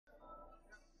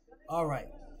All right.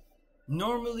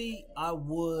 Normally I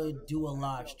would do a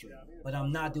live stream, but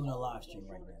I'm not doing a live stream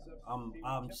right now.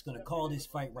 I'm just gonna call this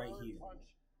fight right here.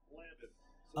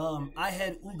 I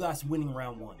had Ugas winning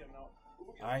round one.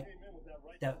 All right.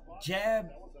 The jab,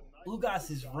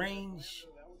 Ugas's range,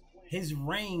 his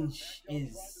range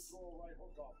is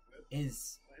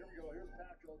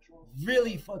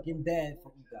really fucking bad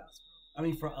for Ugas. I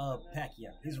mean for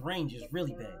Pacquiao. His range is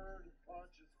really bad.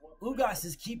 Ugas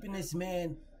is keeping this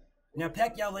man. Now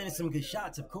Pacquiao landed some good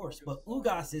shots, of course, but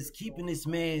Ugas is keeping this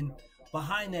man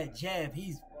behind that jab.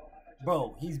 He's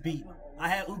beating him. I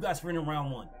had Ugas winning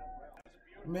round one.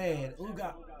 Man,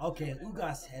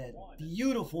 Ugas had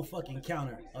beautiful fucking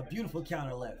counter, a beautiful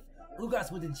counter left. Ugas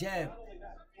with the jab,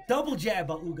 double jab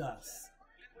by Ugas.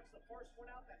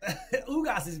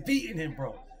 Ugas is beating him,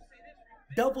 bro.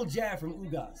 Double jab from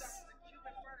Ugas.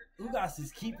 Ugas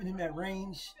is keeping him at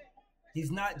range. He's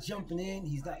not jumping in.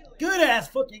 He's not. Good ass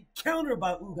fucking counter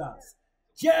by Ugas.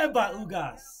 Jab by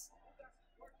Ugas.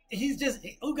 He's just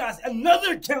Ugas.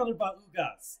 Another counter by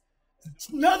Ugas.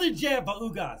 Another jab by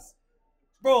Ugas.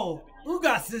 Bro,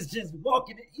 Ugas is just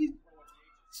walking. He's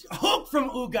hooked from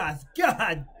Ugas.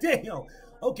 God damn.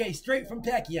 Okay, straight from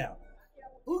Pacquiao.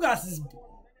 Ugas is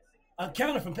a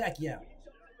counter from Pacquiao.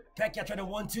 Pacquiao tried to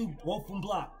 1-2, both from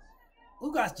block.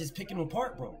 Ugas just picking him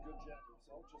apart, bro.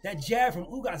 That jab from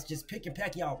Ugas just picking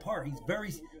Pacquiao apart. He's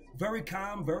very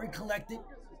calm, very collected.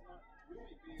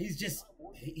 He's just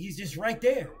right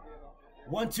there.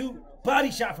 1-2, body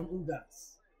shot from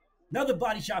Ugas. Another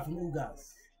body shot from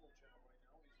Ugas.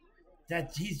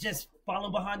 That he's just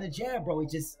following behind the jab, bro. He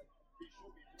just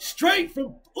straight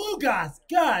from Ugas.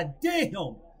 God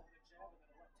damn.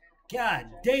 God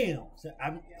damn. So,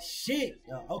 shit.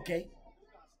 Okay.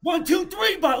 1, 2,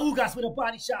 3 by Ugas with a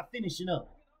body shot finishing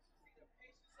up.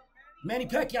 Manny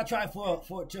Pacquiao tried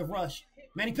to rush.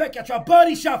 Manny Pacquiao tried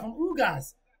body shot from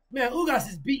Ugas. Man, Ugas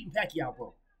is beating Pacquiao,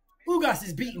 bro. Ugas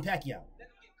is beating Pacquiao.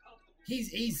 He's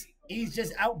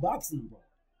just outboxing him, bro.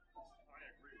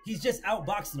 He's just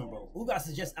outboxing him, bro. Ugas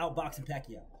is just outboxing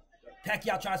Pacquiao.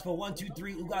 Pacquiao tries for 1, 2,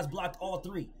 3. Ugas blocked all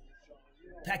three.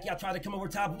 Pacquiao tried to come over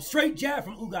top. Straight jab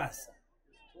from Ugas.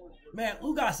 Man,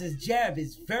 Ugas's jab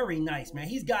is very nice, man.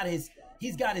 He's got his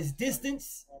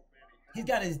distance. He's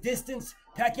got his distance.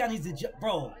 Pacquiao needs to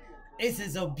bro. This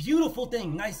is a beautiful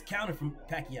thing. Nice counter from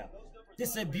Pacquiao.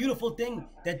 This is a beautiful thing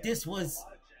that this was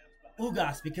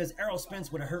Ugas because Errol Spence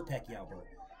would have hurt Pacquiao, bro.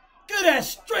 Good ass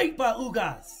straight by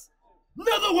Ugas.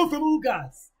 Another one from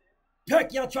Ugas.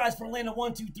 Pacquiao tries for landing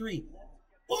 1, 2, 3.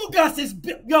 Ugas is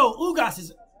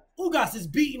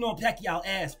beating on Pacquiao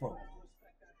ass, bro.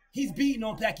 He's beating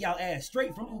on Pacquiao ass.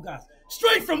 Straight from Ugas.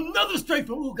 Straight from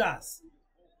Ugas.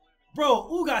 Bro,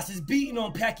 Ugas is beating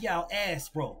on Pacquiao ass,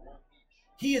 bro.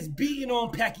 He is beating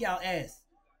on Pacquiao ass.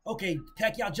 Okay,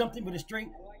 Pacquiao jumped in with a straight.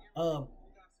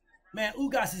 Man,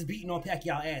 Ugas is beating on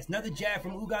Pacquiao ass. Another jab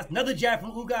from Ugas. Another jab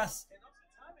from Ugas.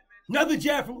 Another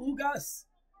jab from Ugas.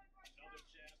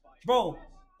 Bro,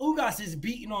 Ugas is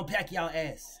beating on Pacquiao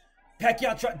ass.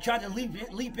 Pacquiao tried to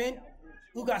leap in.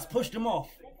 Ugas pushed him off.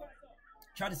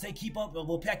 Tried to say keep up.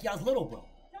 Well, Pacquiao's little, bro.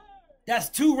 That's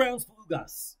 2 rounds for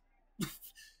Ugas.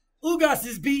 Ugas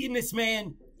is beating this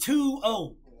man 2-0.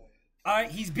 All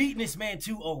right, he's beating this man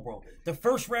 2-0, bro. The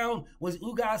first round was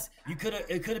Ugas. It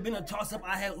could have been a toss-up.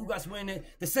 I had Ugas winning it.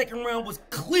 The second round was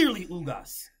clearly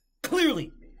Ugas.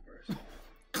 Clearly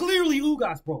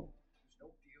Ugas, bro.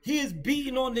 He is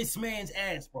beating on this man's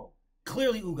ass, bro.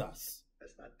 Clearly Ugas.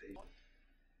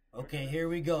 Okay, here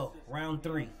we go. Round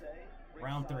 3.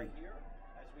 Round 3.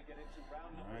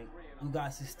 All right,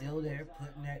 Ugas is still there,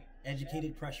 putting that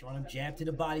educated pressure on him. Jab to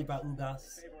the body by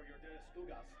Ugas.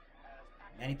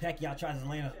 Manny Pacquiao tries to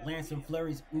land some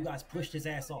flurries. Ugas pushed his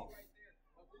ass off.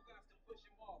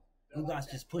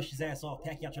 Ugas just pushed his ass off.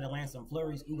 Pacquiao tried to land some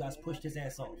flurries. Ugas pushed his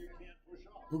ass off.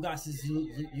 Ugas is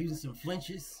using some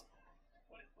flinches.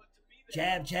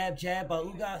 Jab by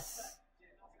Ugas.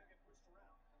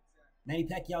 Manny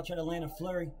Pacquiao tried to land a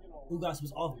flurry. Ugas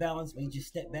was off balance, but he just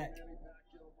stepped back.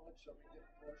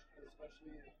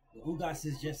 But Ugas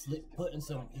is just putting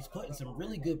some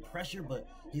really good pressure, but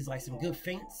he's like some good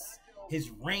feints. His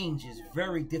range is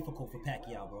very difficult for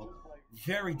Pacquiao, bro.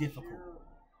 Very difficult.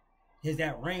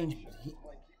 That range,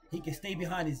 he can stay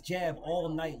behind his jab all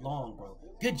night long, bro.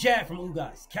 Good jab from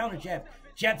Ugas. Counter jab.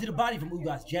 Jab to the body from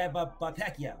Ugas. Jab by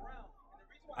Pacquiao.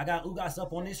 I got Ugas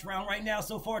up on this round right now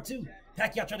so far, too.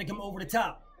 Pacquiao trying to come over the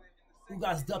top.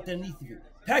 Ugas ducked underneath of it.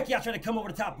 Pacquiao trying to come over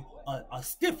the top. A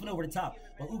stiff one over the top.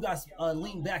 But Ugas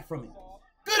leaned back from it.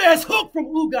 Good ass hook from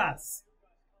Ugas.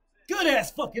 Good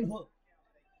ass fucking hook.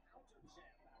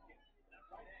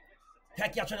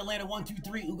 Pacquiao trying to land a 1, 2,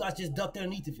 3. Ugas just ducked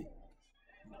underneath of it.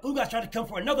 Ugas tried to come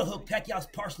for another hook. Pacquiao's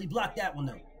partially blocked that one,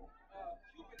 though.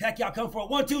 Pacquiao come for a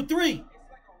 1, 2, 3.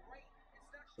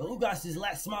 But Ugas is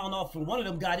smiling off, and one of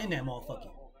them got in that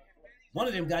motherfucker. One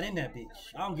of them got in that bitch.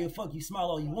 I don't give a fuck. You smile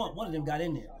all you want. One of them got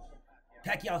in there.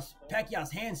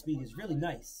 Pacquiao's hand speed is really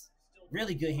nice.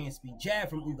 Really good hand speed. Jab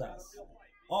from Ugas.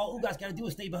 All Ugas got to do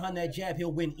is stay behind that jab.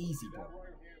 He'll win easy, bro.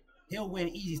 He'll win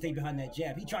easy, stay behind that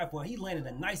jab. He landed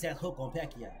a nice-ass hook on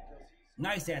Pacquiao.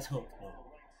 Nice-ass hook, bro.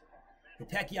 But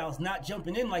Pacquiao's not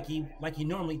jumping in like he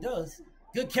normally does.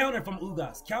 Good counter from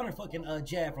Ugas. Counter fucking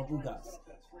jab from Ugas.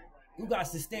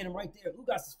 Ugas is standing right there.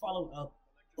 Ugas is following up.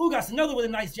 Ugas another with a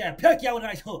nice jab. Pacquiao with a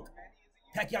nice hook.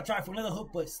 Pacquiao tried for another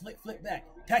hook, but flip back.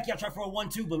 Pacquiao tried for a 1,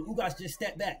 2, but Ugas just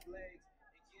stepped back.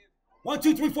 1,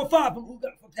 2, 3, 4, 5 from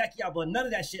Pacquiao, but none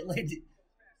of that shit landed.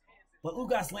 But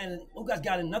Ugas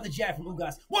got another jab from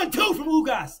Ugas. 1, 2 from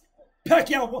Ugas.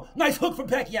 Pacquiao, nice hook from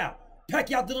Pacquiao.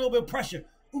 Pacquiao did a little bit of pressure.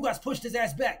 Ugas pushed his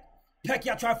ass back.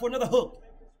 Pacquiao tried for another hook.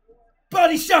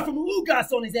 Body shot from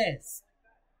Ugas on his ass.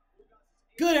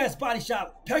 Good ass body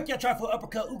shot. Pacquiao tried for an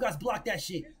uppercut. Ugas blocked that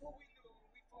shit.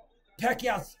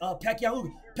 Ugas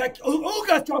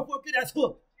tried for a good ass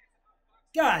hook.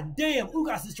 God damn,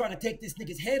 Ugas is trying to take this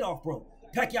nigga's head off, bro.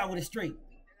 Pacquiao with it straight.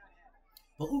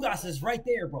 But Ugas is right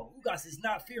there, bro. Ugas is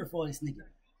not fearful of this nigga.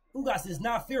 Ugas is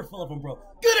not fearful of him, bro.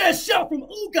 Good ass shot from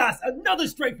Ugas. Another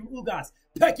straight from Ugas.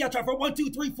 Pacquiao tried for 1, 2,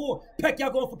 3, 4.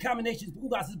 Pacquiao going for combinations, but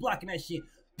Ugas is blocking that shit.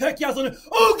 Pacquiao's on the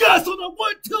Ugas on the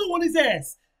 1, 2 on his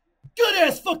ass. Good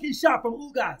ass fucking shot from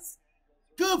Ugas.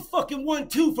 Good fucking 1,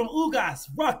 2 from Ugas.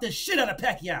 Rocked the shit out of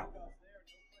Pacquiao.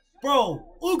 Bro,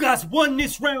 Ugas won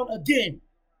this round again.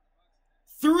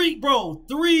 3-0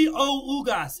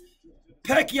 Ugas.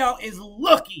 Pacquiao is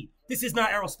lucky this is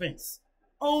not Errol Spence.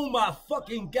 Oh my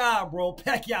fucking God, bro.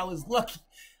 Pacquiao is lucky.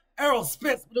 Errol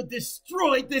Spence would have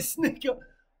destroyed this nigga.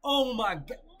 Oh my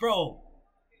God, bro.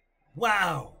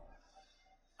 Wow.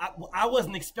 I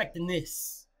wasn't expecting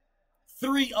this.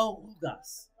 3-0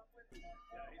 Ugas.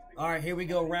 All right, here we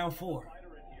go. Round 4.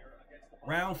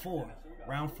 Round 4.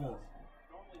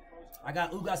 I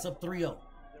got Ugas up 3-0.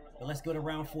 But let's go to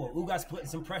round 4. Ugas putting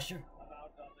some pressure.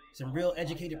 Some real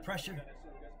educated pressure.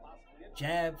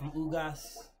 Jab from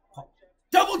Ugas.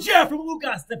 Double jab from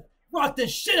Ugas to rock the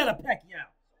shit out of Pacquiao.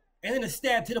 And then a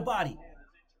stab to the body.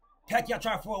 Pacquiao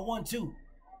tried for a 1, 2.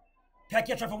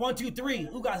 Pacquiao tried for 1, 2, 3.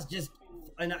 Ugas just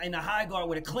in a high guard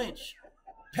with a clinch.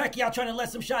 Pacquiao trying to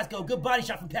let some shots go. Good body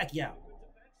shot from Pacquiao.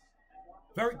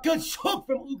 Very good hook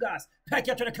from Ugas.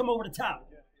 Pacquiao trying to come over the top.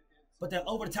 But that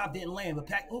over the top didn't land. But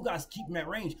Ugas keeping that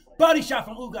range. Body shot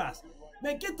from Ugas.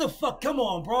 Man, get the fuck. Come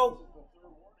on, bro.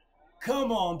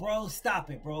 Come on, bro. Stop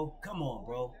it, bro. Come on,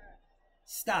 bro.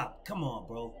 Stop. Come on,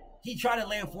 bro. He tried to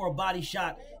land for a body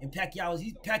shot, and Pacquiao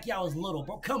was little,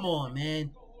 bro. Come on,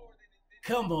 man.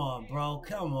 Come on, bro.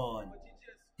 Come on.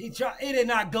 It did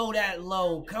not go that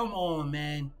low. Come on,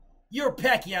 man. You're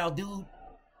Pacquiao, dude.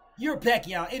 You're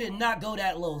Pacquiao. It did not go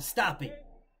that low. Stop it.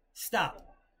 Stop.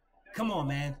 Come on,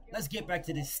 man. Let's get back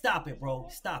to this. Stop it, bro.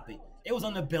 Stop it. It was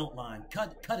on the belt line.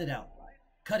 Cut it out.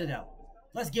 Cut it out.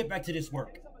 Let's get back to this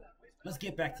work. Let's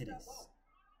get back to this.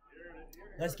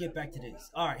 Let's get back to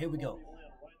this. All right, here we go.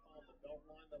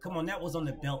 Come on, that was on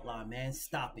the belt line, man.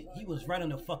 Stop it. He was right on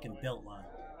the fucking belt line.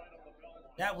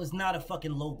 That was not a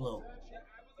fucking low blow.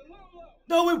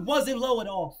 No, it wasn't low at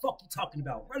all. Fuck you talking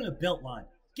about? Right on the belt line.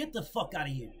 Get the fuck out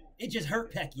of here. It just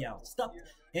hurt Pacquiao. Stop.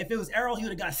 If it was Errol, he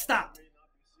would have got stopped.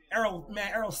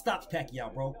 Errol stops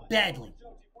Pacquiao, bro. Badly.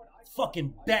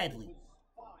 Fucking badly.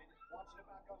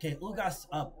 Okay, Ugas,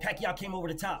 Pacquiao came over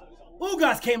the top.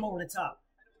 Ugas came over the top.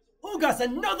 Ugas,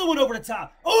 another one over the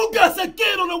top. Ugas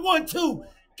again on the 1, 2.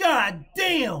 God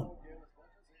damn.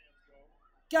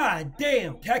 God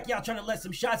damn. Pacquiao trying to let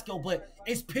some shots go, but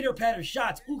it's pitter-patter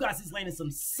shots. Ugas is landing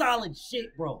some solid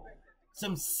shit, bro.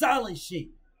 Some solid shit.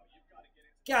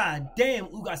 God damn,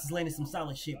 Ugas is landing some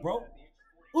solid shit, bro.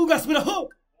 Ugas with a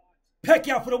hook.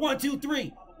 Pacquiao for the 1, 2,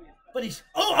 3. But he's...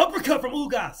 Oh, uppercut from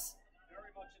Ugas.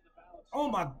 Oh,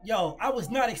 my... Yo, I was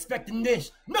not expecting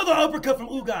this. Another uppercut from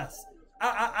Ugas.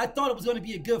 I thought it was going to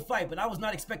be a good fight, but I was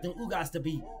not expecting Ugas to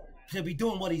be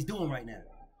doing what he's doing right now.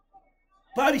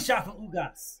 Body shot from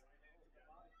Ugas.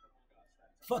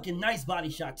 Fucking nice body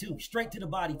shot, too. Straight to the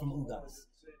body from Ugas.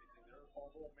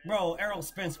 Bro, Errol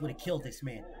Spence would have killed this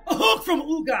man. A hook from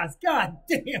Ugas. God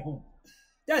damn.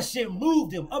 That shit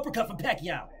moved him. Uppercut from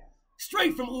Pacquiao.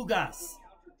 Straight from Ugas.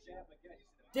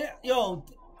 Yo,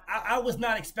 I was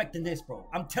not expecting this, bro.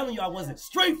 I'm telling you I wasn't.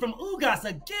 Straight from Ugas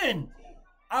again.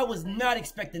 I was not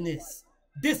expecting this.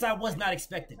 This I was not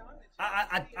expecting.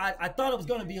 I thought it was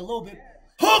going to be a little bit.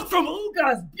 Hook from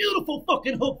Ugas. Beautiful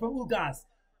fucking hook from Ugas.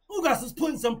 Ugas is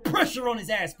putting some pressure on his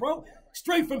ass, bro.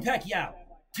 Straight from Pacquiao.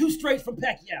 2 straight from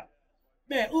Pacquiao.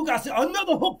 Man, Ugas,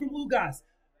 another hook from Ugas.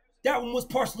 That one was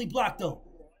partially blocked, though.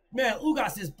 Man,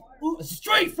 Ugas is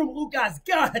straight from Ugas.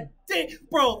 God damn.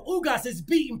 Bro, Ugas is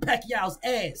beating Pacquiao's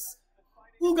ass.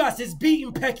 Ugas is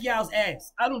beating Pacquiao's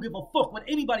ass. I don't give a fuck what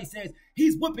anybody says.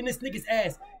 He's whipping this nigga's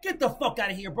ass. Get the fuck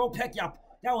out of here, bro. Pacquiao,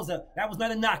 that was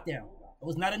not a knockdown. It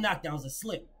was not a knockdown. It was a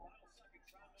slip.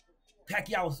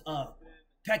 Pacquiao's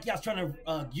trying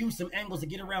to use some angles to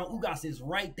get around. Ugas is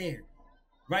right there.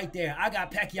 Right there. I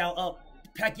got Pacquiao up.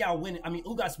 Pacquiao winning. I mean,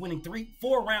 Ugas winning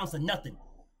 4 rounds to nothing.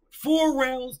 4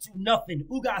 rounds to nothing.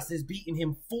 Ugas is beating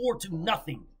him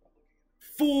 4-0.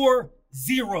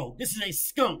 4-0. This is a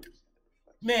skunk.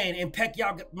 Man, and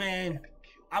Pacquiao, man,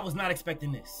 I was not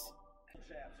expecting this.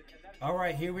 All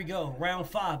right, here we go. Round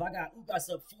 5. I got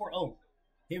Ugas up 4-0.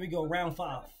 Here we go, round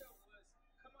 5.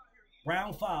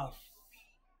 Round 5.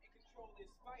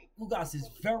 Ugas is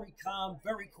very calm,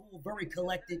 very cool, very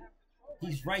collected.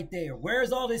 He's right there.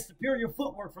 Where's all this superior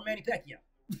footwork from Manny Pacquiao?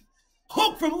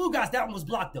 Hook from Ugas. That one was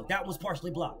blocked, though. That one was partially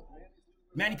blocked.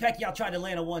 Manny Pacquiao tried to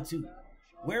land a 1-2.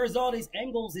 Where is all these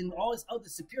angles and all this other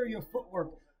superior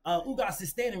footwork? Ugas is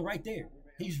standing right there.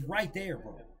 He's right there,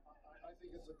 bro.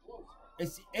 It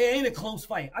ain't a close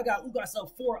fight. I got Ugas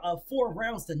up 4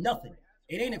 rounds to nothing.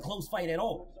 It ain't a close fight at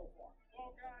all.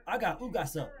 I got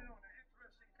Ugas up.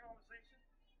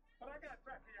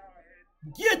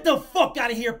 Get the fuck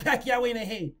out of here. Pacquiao ain't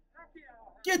ahead.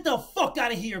 Get the fuck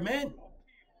out of here, man.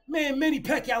 Man, Manny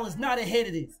Pacquiao is not ahead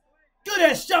of this. Good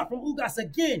ass shot from Ugas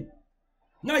again.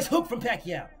 Nice hook from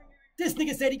Pacquiao. This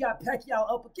nigga said he got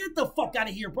Pacquiao up. Get the fuck out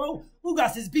of here, bro.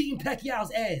 Ugas is beating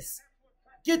Pacquiao's ass.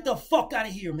 Get the fuck out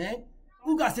of here, man.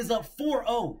 Ugas is up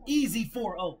 4-0. Easy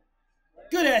 4-0.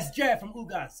 Good ass jab from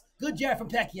Ugas. Good jab from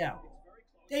Pacquiao.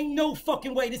 There ain't no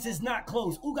fucking way this is not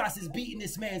close. Ugas is beating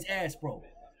this man's ass, bro.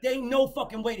 There ain't no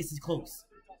fucking way this is close.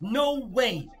 No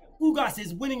way. Ugas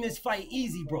is winning this fight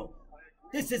easy, bro.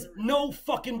 This is no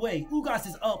fucking way. Ugas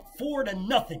is up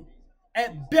 4-0.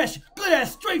 At best. Good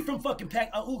ass straight from fucking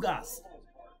Ugas.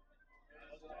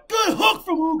 Good hook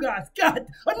from Ugas. God,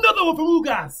 another one from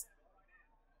Ugas.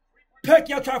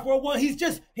 Pacquiao tried for a 1.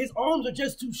 His arms are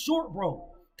just too short, bro.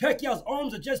 Pacquiao's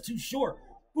arms are just too short.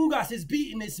 Ugas is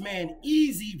beating this man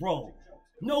easy, bro.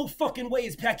 No fucking way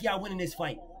is Pacquiao winning this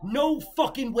fight. No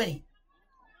fucking way.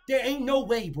 There ain't no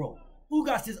way, bro.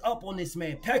 Ugas is up on this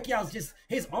man. Pacquiao's just,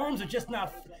 his arms are just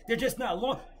not, they're just not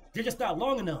long. They're just not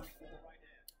long enough.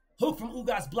 Hook from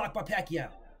Ugas blocked by Pacquiao.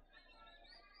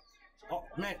 Oh,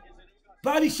 man.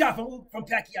 Body shot from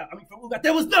Pacquiao. I mean, from Ugas.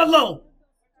 That was not low.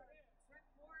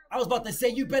 I was about to say,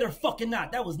 you better fucking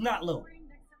not. That was not low.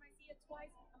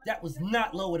 That was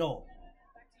not low at all.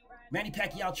 Manny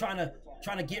Pacquiao trying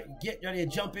to get ready to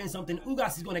jump in something.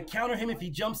 Ugas is going to counter him if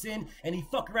he jumps in, and he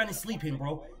fuck around and sleep him,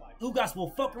 bro. Ugas will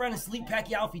fuck around and sleep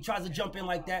Pacquiao if he tries to jump in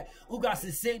like that. Ugas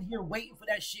is sitting here waiting for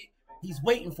that shit. He's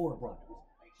waiting for it, bro.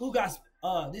 Ugas,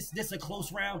 this a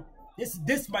close round.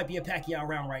 This might be a Pacquiao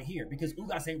round right here because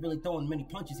Ugas ain't really throwing many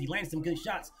punches. He landed some good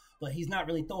shots, but he's not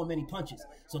really throwing many punches.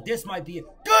 So this might be a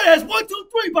good ass 1, 2,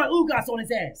 3 by Ugas on his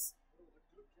ass.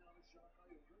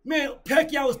 Man,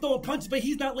 Pacquiao is throwing punches, but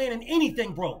he's not landing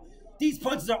anything, bro. These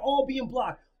punches are all being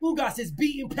blocked. Ugas is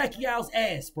beating Pacquiao's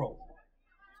ass, bro.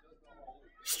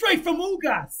 Straight from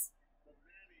Ugas.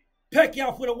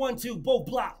 Pacquiao for the 1-2, both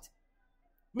blocked.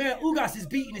 Man, Ugas is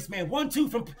beating this man. 1-2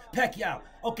 from Pacquiao.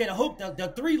 Okay, the hook,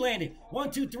 the 3 landed.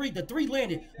 1, 2, 3, the 3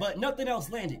 landed, but nothing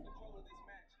else landed.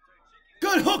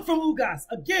 Good hook from Ugas.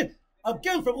 Again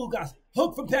from Ugas.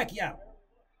 Hook from Pacquiao.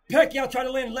 Pacquiao tried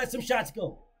to land and let some shots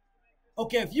go.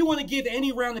 Okay, if you want to give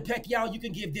any round to Pacquiao, you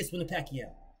can give this one to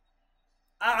Pacquiao.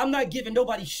 I'm not giving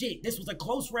nobody shit. This was a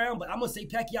close round, but I'm going to say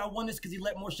Pacquiao won this because he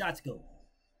let more shots go.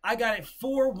 I got it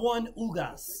 4-1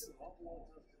 Ugas.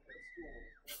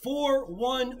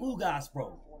 4-1 Ugas,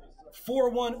 bro.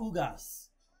 4-1 Ugas.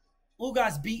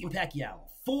 Ugas beating Pacquiao.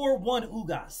 4-1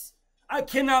 Ugas. I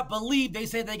cannot believe they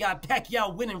say they got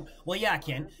Pacquiao winning. Well, yeah, I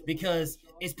can, because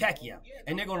it's Pacquiao.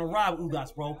 And they're going to rob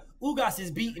Ugas, bro. Ugas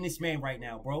is beating this man right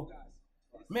now, bro.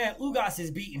 Man, Ugas is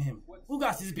beating him.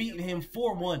 Ugas is beating him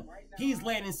 4-1. He's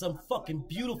landing some fucking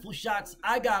beautiful shots.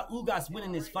 I got Ugas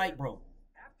winning this fight, bro.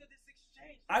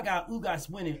 I got Ugas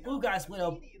winning. Ugas with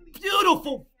a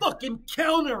beautiful fucking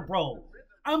counter, bro.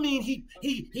 I mean,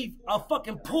 he a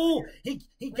fucking pull. He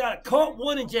got caught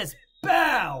one and just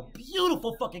bow.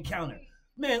 Beautiful fucking counter.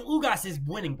 Man, Ugas is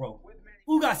winning, bro.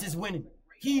 Ugas is winning.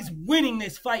 He's winning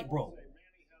this fight, bro.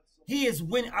 He is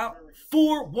winning out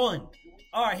 4-1.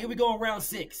 All right, here we go in round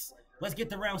 6. Let's get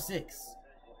to round 6.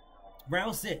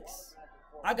 Round 6.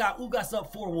 I got Ugas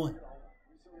up 4-1.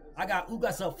 I got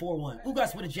Ugas up 4-1.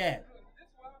 Ugas with a jab.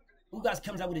 Ugas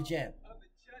comes out with a jab.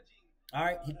 All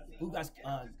right, Ugas,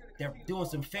 they're doing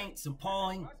some feints, some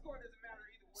pawing.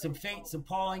 Some feints, some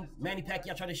pawing. Manny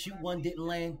Pacquiao tried to shoot one, didn't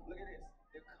land.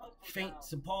 Feint,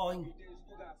 some pawing.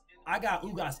 I got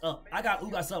Ugas up. I got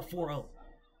Ugas up 4-0.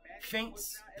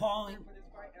 Feints, pawing.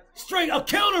 Straight, a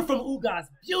counter from Ugas.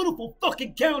 Beautiful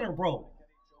fucking counter, bro.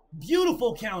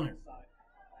 Beautiful counter.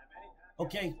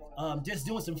 Okay, just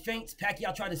doing some feints.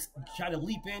 Pacquiao tried to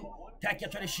leap in. Pacquiao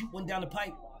tried to shoot one down the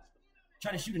pipe.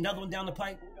 Try to shoot another one down the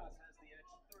pipe.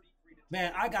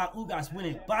 Man, I got Ugas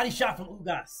winning. Body shot from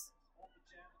Ugas.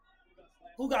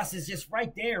 Ugas is just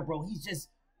right there, bro. He's just,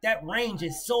 that range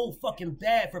is so fucking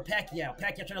bad for Pacquiao.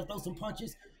 Pacquiao trying to throw some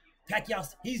punches.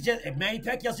 Manny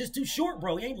Pacquiao's just too short,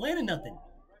 bro. He ain't landing nothing.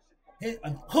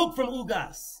 A hook from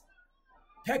Ugas.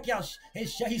 Pacquiao,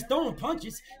 he's throwing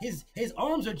punches. His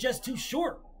arms are just too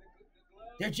short.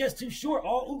 They're just too short.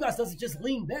 All Ugas does is just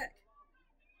lean back.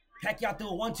 Pacquiao threw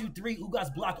a 1-2-3.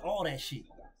 Ugas blocked all that shit.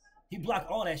 He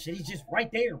blocked all that shit. He's just right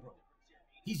there, bro.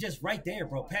 He's just right there,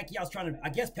 bro. Pacquiao's trying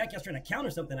to counter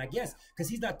something, I guess, because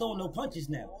he's not throwing no punches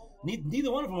now.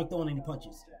 Neither one of them are throwing any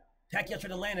punches. Pacquiao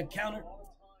trying to land a counter.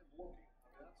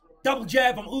 Double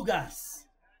jab from Ugas.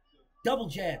 Double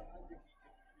jab.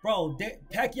 Bro,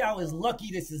 Pacquiao is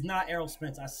lucky this is not Errol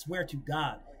Spence. I swear to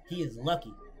God, he is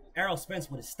lucky. Errol Spence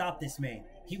would have stopped this man.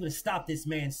 He would have stopped this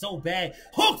man so bad.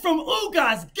 Hook from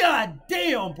Ugas. God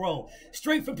damn, bro.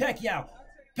 Straight from Pacquiao.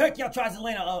 Pacquiao tries to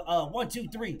land a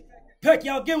 1-2-3.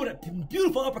 Pacquiao again with a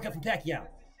beautiful uppercut from Pacquiao.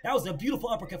 That was a beautiful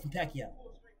uppercut from Pacquiao.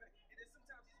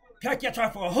 Pacquiao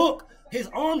tried for a hook. His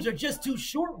arms are just too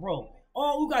short, bro.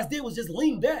 All Ugas did was just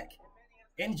lean back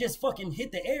and just fucking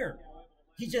hit the air.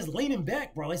 He's just leaning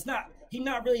back, bro. He's not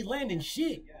really landing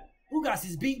shit. Ugas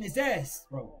is beating his ass,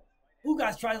 bro.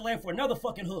 Ugas tried to land for another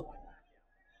fucking hook.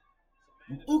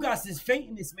 Ugas is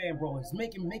feinting this man, bro. He's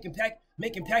making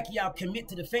Pacquiao commit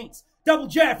to the feints. Double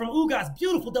jab from Ugas.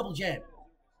 Beautiful double jab.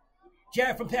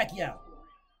 Jab from Pacquiao.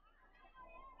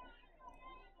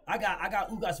 I got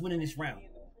Ugas winning this round.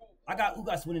 I got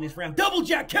Ugas winning this round. Double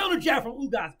jab, counter jab from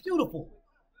Ugas. Beautiful.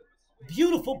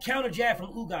 Beautiful counter jab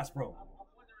from Ugas, bro.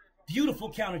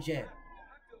 Beautiful counter jab.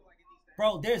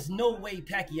 Bro, there's no way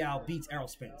Pacquiao beats Errol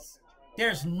Spence.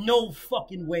 There's no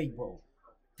fucking way, bro.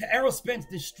 Errol Spence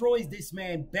destroys this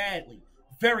man badly.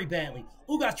 Very badly.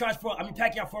 Ugas tries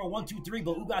Pacquiao for a 1-2-3,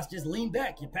 but Ugas just leaned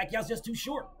back. Pacquiao's just too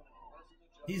short.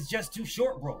 He's just too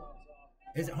short, bro.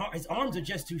 His arms are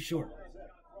just too short.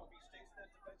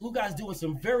 Ugas doing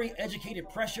some very educated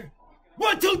pressure.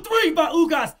 1-2-3 by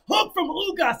Ugas. Hook from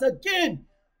Ugas again.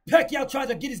 Pacquiao tries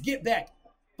to get his get back,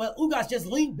 but Ugas just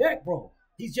leaned back, bro.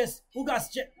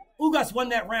 Ugas won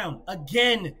that round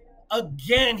again.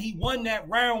 Again, he won that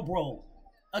round, bro.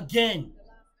 Again.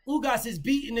 Ugas is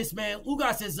beating this man.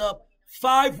 Ugas is up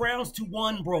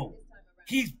 5-1, bro.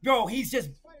 This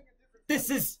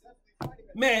is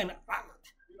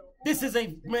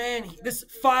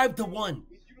 5-1.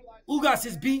 Ugas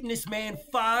is beating this man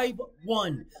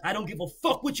 5-1. I don't give a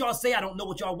fuck what y'all say. I don't know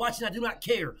what y'all watching. I do not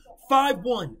care. 5-1,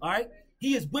 all right?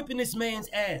 He is whipping this man's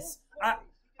ass.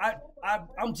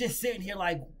 I'm just sitting here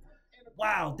like,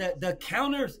 wow, the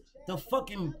counters, the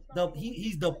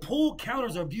pull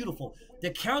counters are beautiful. The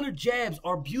counter jabs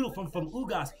are beautiful from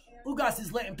Ugas. Ugas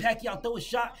is letting Pacquiao throw a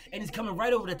shot, and he's coming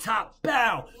right over the top.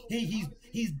 Bow.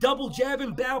 He's double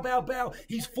jabbing. Bow, bow, bow.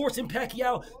 He's forcing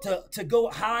Pacquiao to go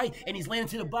high, and he's landing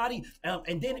to the body.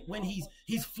 And then when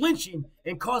he's flinching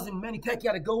and causing Manny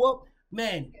Pacquiao to go up,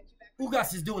 man,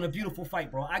 Ugas is doing a beautiful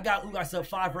fight, bro. I got Ugas up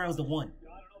 5-1.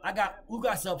 I got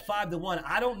Ugas up 5-1.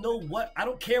 I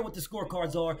don't care what the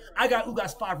scorecards are. I got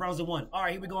Ugas 5-1. All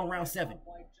right, here we go on round 7.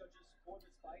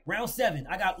 Round 7,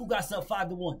 I got Ugas up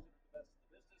 5-1.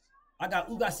 I got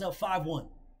Ugas up 5-1.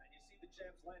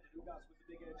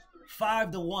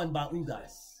 5-1 by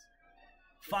Ugas.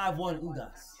 5-1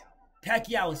 Ugas.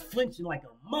 Pacquiao is flinching like a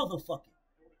motherfucker.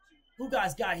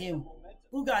 Ugas got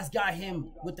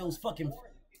him with those fucking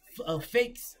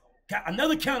fakes.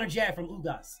 Another counter jab from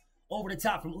Ugas. Over the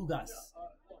top from Ugas.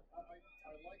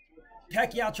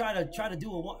 Pacquiao tried to do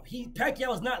Pacquiao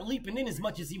was not leaping in as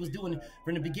much as he was doing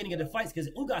from the beginning of the fights because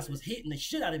Ugas was hitting the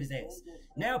shit out of his ass.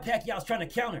 Now Pacquiao's trying to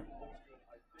counter.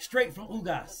 Straight from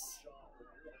Ugas.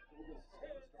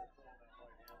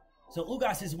 So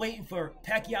Ugas is waiting for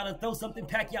Pacquiao to throw something.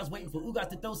 Pacquiao's waiting for Ugas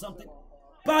to throw something.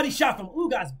 Body shot from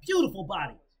Ugas. Beautiful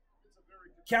body.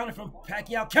 Counter from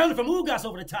Pacquiao. Counter from Ugas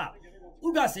over the top.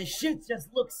 Ugas' shit just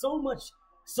looks so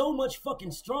much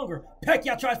fucking stronger.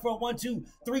 Pacquiao tries for a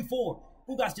 1-2-3-4.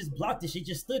 Ugas just blocked this shit.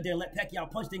 Just stood there and let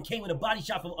Pacquiao punch. Then came with a body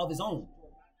shot of his own.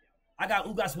 I got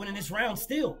Ugas winning this round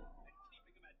still.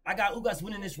 I got Ugas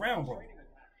winning this round, bro.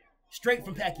 Straight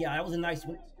from Pacquiao. That was a nice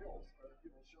one.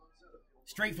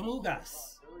 Straight from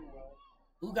Ugas.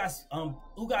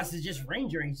 Ugas is just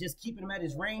ranger. He's just keeping him at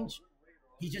his range.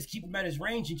 He's just keeping him at his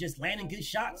range and just landing good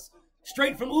shots.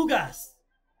 Straight from Ugas.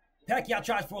 Pacquiao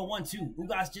tries for a 1-2.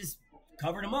 Ugas just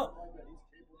covered him up.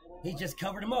 He just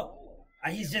covered him up.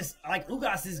 He's just like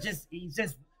Ugas is just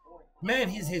man,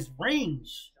 his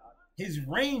range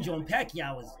on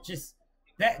Pacquiao is just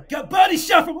that body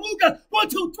shot from Ugas. 1,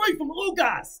 2, 3 from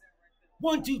Ugas.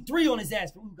 1, 2, 3 on his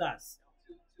ass from Ugas.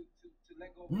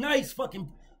 Nice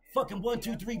fucking 1,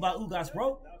 2, 3 by Ugas,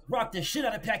 bro. Rocked the shit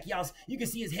out of Pacquiao's. You can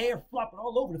see his hair flopping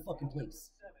all over the fucking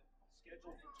place.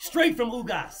 Straight from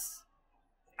Ugas.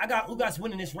 I got Ugas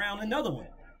winning this round. Another one.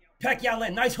 Pacquiao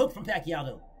land. Nice hook from Pacquiao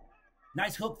though.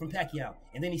 Nice hook from Pacquiao.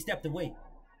 And then he stepped away.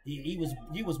 He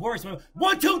was worse.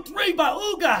 1, 2, 3 by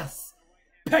Ugas.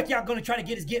 Pacquiao gonna try to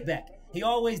get his get back. He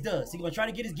always does. He's gonna try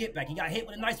to get his get back. He got hit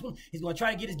with a nice one. He's gonna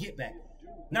try to get his get back.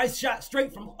 Nice shot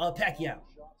straight from Pacquiao.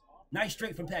 Nice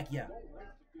straight from Pacquiao.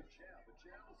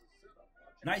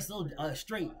 Nice little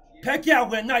straight. Pacquiao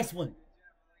with a nice one.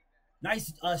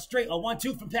 Nice straight, a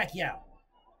 1-2 from Pacquiao.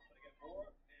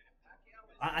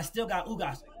 I still got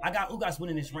Ugas. I got Ugas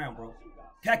winning this round, bro.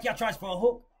 Pacquiao tries for a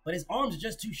hook, but his arms are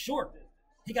just too short.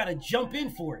 He got to jump in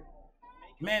for it.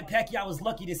 Man, Pacquiao was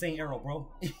lucky this ain't Errol, bro.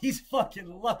 He's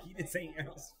fucking lucky this ain't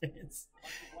Errol's fans.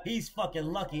 He's fucking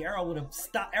lucky. Errol would have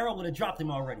stopped. Errol would have dropped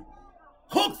him already.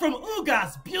 Hook from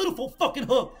Ugas. Beautiful fucking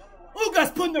hook.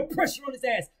 Ugas putting the pressure on his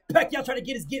ass. Pacquiao trying to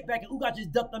get his get back, and Ugas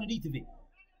just ducked underneath of it.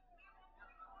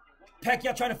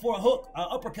 Pacquiao trying to for a hook,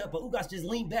 uppercut, but Ugas just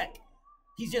leaned back.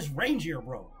 He's just rangier,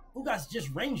 bro. Ugas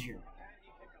just rangier.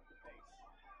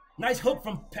 Nice hook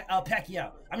from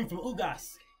Pacquiao. I mean, from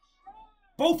Ugas.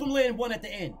 Both of them landing one at the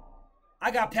end.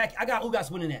 I got Ugas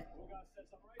winning that.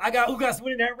 I got Ugas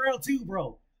winning that round too,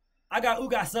 bro. I got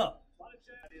Ugas up.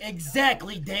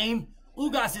 Exactly, Dame.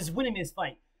 Ugas is winning this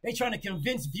fight. They trying to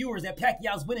convince viewers that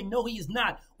Pacquiao's winning. No, he is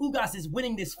not. Ugas is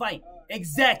winning this fight.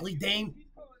 Exactly, Dame.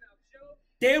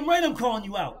 Damn right I'm calling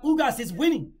you out. Ugas is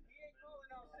winning.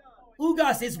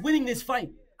 Ugas is winning this fight.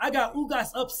 I got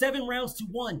Ugas up 7 rounds to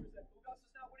 1.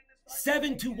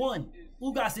 7-1.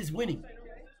 Ugas is winning.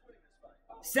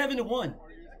 7-1.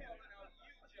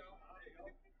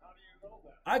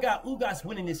 I got Ugas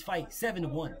winning this fight.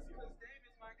 7-1.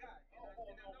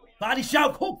 Body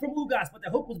shot hook from Ugas, but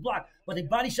the hook was blocked. But the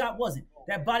body shot wasn't.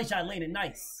 That body shot landed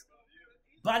nice.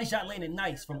 Body shot landed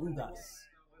nice from Ugas.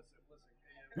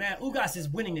 Man, Ugas is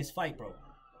winning this fight, bro.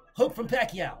 Hook from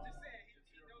Pacquiao.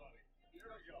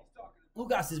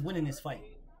 Ugas is winning this fight.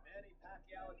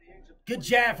 Good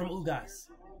jab from Ugas.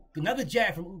 Another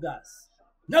jab from Ugas.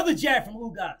 Another jab from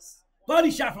Ugas. Body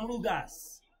shot from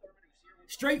Ugas.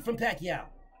 Straight from Pacquiao.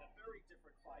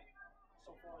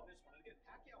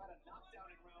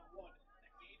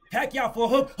 Pacquiao for a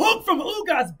hook. Hook from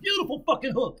Ugas. Beautiful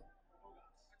fucking hook.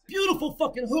 Beautiful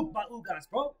fucking hook by Ugas,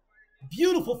 bro.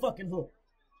 Beautiful fucking hook.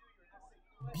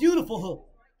 Beautiful hook.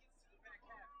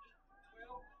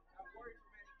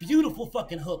 Beautiful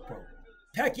fucking hook, bro.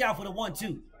 Pacquiao for the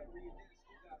 1-2.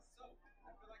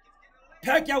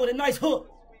 Pacquiao with a nice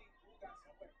hook.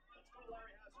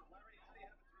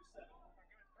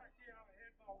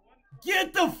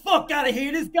 Get the fuck out of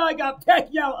here. This guy got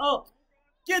Pacquiao up.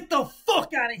 Get the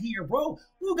fuck out of here, bro.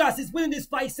 Ugas is winning this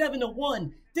fight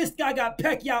 7-1. This guy got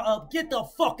Pacquiao up. Get the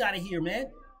fuck out of here,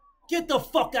 man. Get the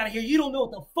fuck out of here. You don't know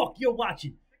what the fuck you're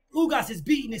watching. Ugas is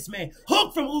beating this man.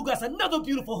 Hook from Ugas. Another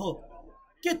beautiful hook.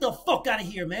 Get the fuck out of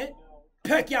here, man.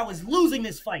 Pacquiao is losing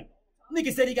this fight.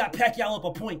 Nigga said he got Pacquiao up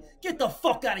a point. Get the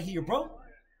fuck out of here, bro.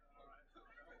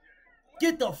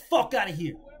 Get the fuck out of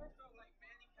here.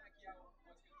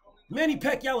 Manny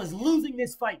Pacquiao is losing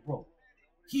this fight, bro.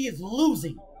 He is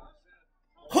losing.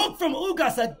 Hook from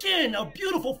Ugas again. A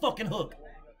beautiful fucking hook.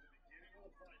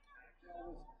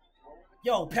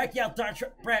 Yo, Pacquiao,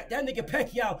 that nigga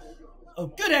Pacquiao, a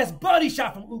good-ass body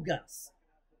shot from Ugas.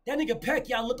 That nigga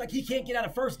Pacquiao looked like he can't get out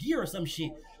of first gear or some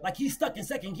shit. Like he's stuck in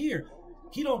second gear.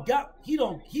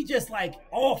 He just like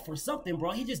off or something,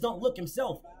 bro. He just don't look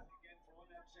himself.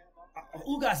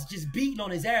 Ugas is just beating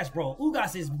on his ass, bro.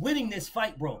 Ugas is winning this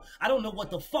fight, bro. I don't know what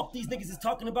the fuck these niggas is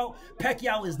talking about.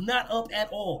 Pacquiao is not up at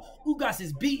all. Ugas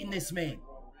is beating this man.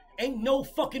 Ain't no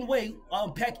fucking way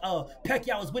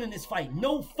Pacquiao is winning this fight.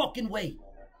 No fucking way.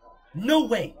 No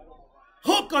way.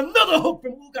 Hook, another hook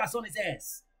from Ugas on his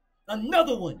ass.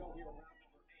 Another one.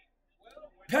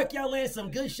 Pacquiao lands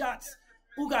some good shots.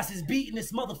 Ugas is beating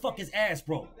this motherfucker's ass,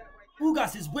 bro.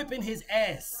 Ugas is whipping his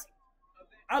ass.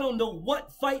 I don't know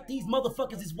what fight these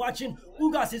motherfuckers is watching.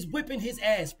 Ugas is whipping his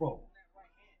ass, bro.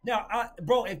 Now,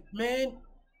 bro,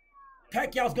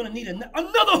 Pacquiao's gonna need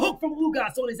another hook from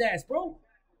Ugas on his ass, bro.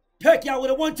 Pacquiao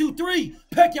with a 1-2-3.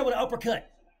 Pacquiao with an uppercut.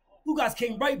 Ugas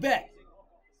came right back.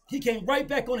 He came right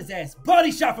back on his ass.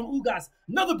 Body shot from Ugas.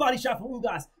 Another body shot from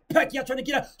Ugas. Pacquiao trying to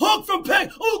get a hook from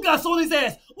Ugas on his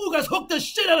ass. Ugas hooked the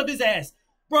shit out of his ass.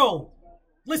 Bro,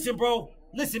 listen, bro.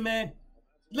 Listen, man.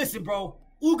 Listen, bro.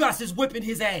 Ugas is whipping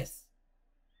his ass.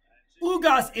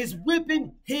 Ugas is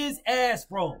whipping his ass,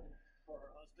 bro.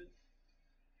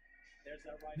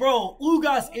 Bro,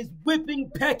 Ugas is whipping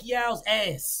Pacquiao's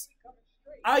ass.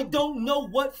 I don't know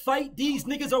what fight these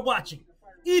niggas are watching.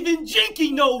 Even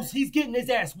Jinky knows he's getting his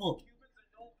ass whooped.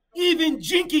 Even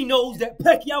Jinky knows that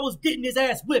Pacquiao was getting his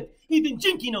ass whipped. Even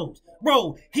Jinky knows.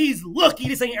 Bro, he's lucky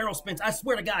this ain't Errol Spence. I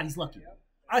swear to God he's lucky.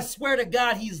 I swear to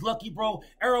God he's lucky, bro.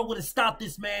 Errol would have stopped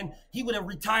this, man. He would have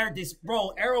retired this. Bro,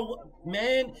 Errol,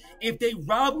 man, if they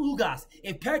rob Ugas,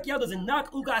 if Pacquiao doesn't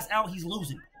knock Ugas out, he's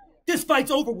losing. This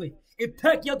fight's over with. If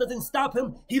Pacquiao doesn't stop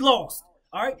him, he lost.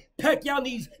 All right? Pacquiao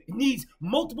needs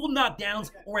multiple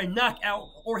knockdowns or a knockout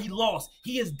or he lost.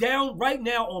 He is down right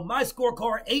now on my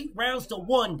scorecard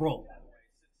 8-1, bro.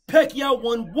 Pacquiao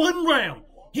won 1 round.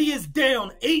 He is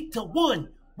down 8-1.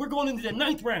 We're going into the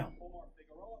 9th round.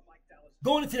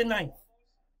 Going into the 9th.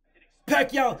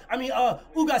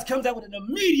 Ugas comes out with an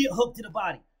immediate hook to the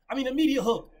body. Immediate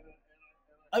hook.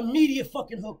 Immediate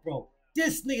fucking hook, bro.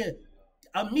 This nigga,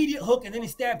 immediate hook, and then he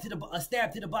stabbed to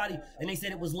the body, and they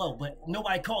said it was low, but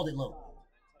nobody called it low.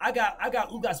 I got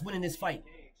Ugas winning this fight.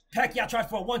 Pacquiao tried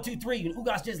for a 1-2-3, and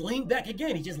Ugas just leaned back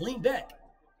again. He just leaned back.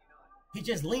 He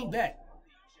just leaned back.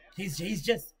 He's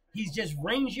just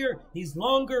rangier. He's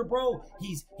longer, bro.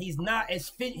 He's not as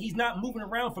fit. He's not moving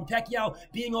around from Pacquiao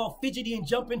being all fidgety and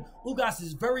jumping. Ugas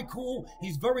is very cool.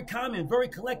 He's very calm and very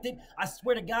collected. I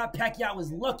swear to God, Pacquiao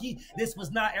is lucky. This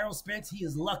was not Errol Spence. He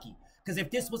is lucky. Because if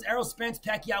this was Errol Spence,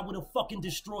 Pacquiao would have fucking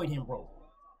destroyed him, bro.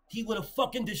 He would have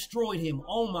fucking destroyed him.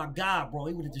 Oh, my God, bro.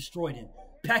 He would have destroyed him.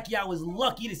 Pacquiao is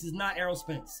lucky this is not Errol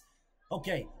Spence.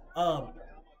 Okay.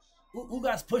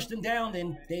 Ugas pushed him down,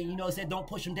 and they, said don't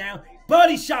push him down.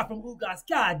 Body shot from Ugas.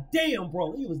 God damn,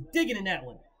 bro. He was digging in that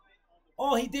one.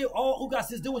 All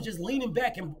Ugas is doing was just leaning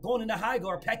back and going into high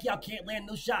guard. Pacquiao can't land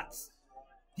no shots.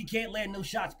 He can't land no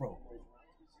shots, bro.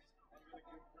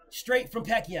 Straight from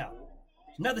Pacquiao.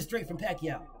 Another straight from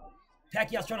Pacquiao.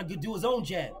 Pacquiao's trying to do his own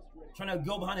jab. Trying to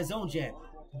go behind his own jab.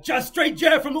 Just straight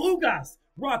jab from Ugas.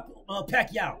 Rock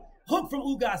Pacquiao. Hook from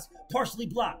Ugas. Partially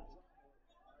blocked.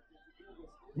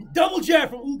 Double jab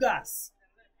from Ugas.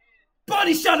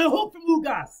 Body shot and hook from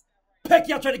Ugas.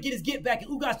 Pacquiao tried to get his get back,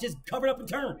 and Ugas just covered up and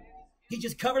turned. He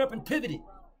just covered up and pivoted.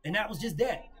 And that was just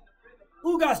that.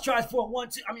 Ugas tries for a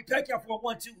 1-2. Pacquiao for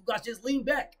a 1-2. Ugas just leaned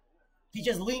back. He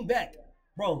just leaned back.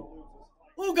 Bro.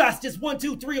 Ugas just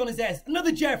 1-2-3 on his ass.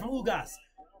 Another jab from Ugas.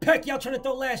 Pacquiao trying to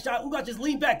throw last shot. Ugas just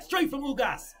leaned back straight from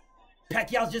Ugas.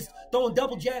 Pacquiao's just throwing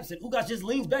double jabs, and Ugas just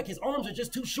leans back. His arms are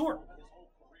just too short.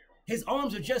 His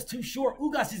arms are just too short.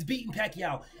 Ugas is beating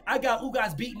Pacquiao. I got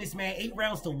Ugas beating this man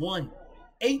 8-1.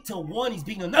 8-1. He's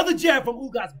beating another jab from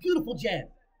Ugas. Beautiful jab.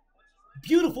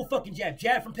 Beautiful fucking jab.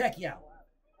 Jab from Pacquiao.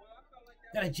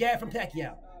 Got a jab from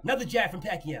Pacquiao. Another jab from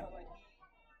Pacquiao.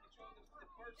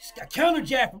 A counter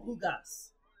jab from Ugas.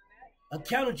 A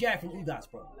counter jab from Ugas,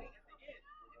 bro.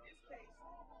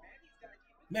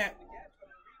 Man.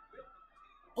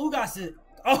 Ugas is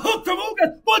a hook from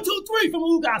Ugas. 1-2-3 from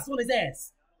Ugas on his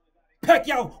ass.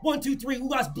 Pacquiao 1-2-3.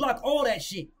 Ugas blocked all that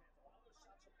shit.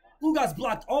 Ugas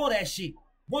blocked all that shit.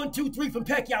 1-2-3 from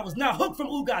Pacquiao was not hooked from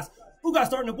Ugas. Ugas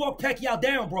starting to walk Pacquiao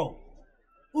down, bro.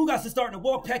 Ugas is starting to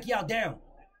walk Pacquiao down.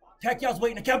 Pacquiao's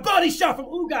waiting to count. Body shot from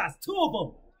Ugas. 2 of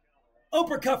them.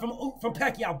 Uppercut from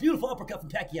Pacquiao. Beautiful uppercut from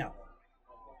Pacquiao.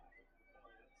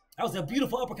 That was a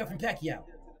beautiful uppercut from Pacquiao.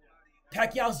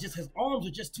 Pacquiao's his arms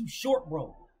are just too short,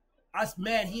 bro.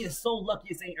 Man, he is so lucky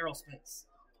this ain't Errol Spence.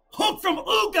 Hook from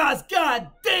Ugas.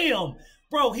 God damn.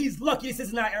 Bro, he's lucky this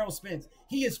is not Errol Spence.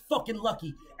 He is fucking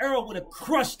lucky. Errol would have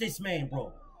crushed this man,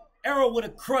 bro. Errol would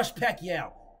have crushed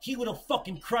Pacquiao. He would have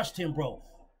fucking crushed him, bro.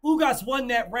 Ugas won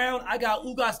that round. I got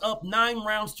Ugas up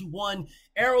 9-1.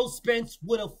 Errol Spence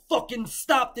would have fucking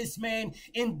stopped this man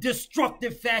in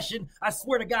destructive fashion. I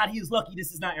swear to God, he is lucky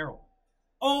this is not Errol.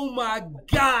 Oh my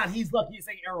God, he's lucky this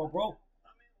ain't Errol, bro.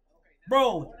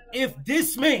 Bro, if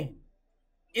this man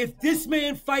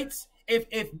fights, if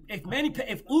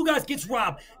Ugas gets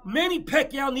robbed, Manny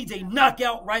Pacquiao needs a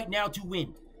knockout right now to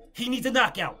win. He needs a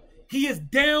knockout. He is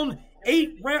down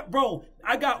 8 rounds, bro.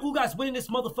 I got Ugas winning this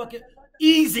motherfucker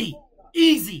easy.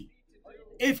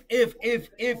 If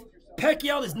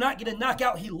Pacquiao does not get a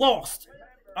knockout, he lost.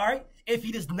 All right. If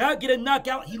he does not get a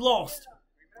knockout, he lost.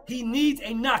 He needs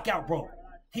a knockout, bro.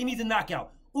 He needs a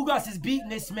knockout. Ugas is beating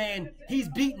this man. He's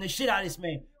beating the shit out of this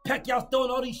man. Pacquiao's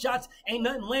throwing all these shots. Ain't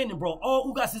nothing landing, bro.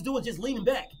 All Ugas is doing is just leaning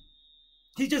back.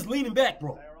 He's just leaning back,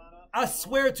 bro. I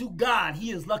swear to God,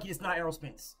 he is lucky it's not Errol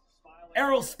Spence.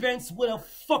 Errol Spence would have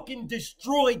fucking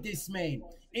destroyed this man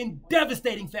in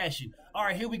devastating fashion. All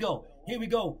right, here we go. Here we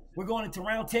go. We're going into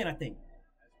round 10, I think.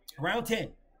 Round 10.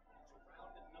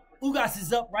 Ugas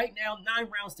is up right now, 9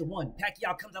 rounds to 1.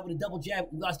 Pacquiao comes out with a double jab.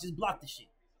 Ugas just blocked the shit.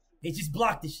 He just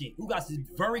blocked the shit. Ugas is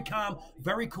very calm,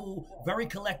 very cool, very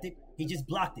collected. He just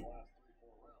blocked it.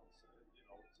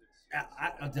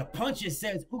 The punches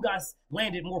says Ugas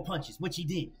landed more punches, which he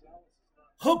did.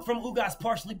 Hook from Ugas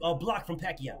partially blocked from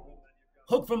Pacquiao.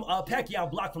 Hook from Pacquiao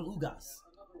blocked from Ugas.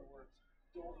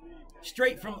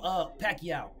 Straight from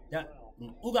Pacquiao.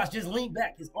 Ugas just leaned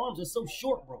back. His arms are so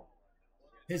short, bro.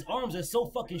 His arms are so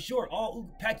fucking short.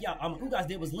 All Ugas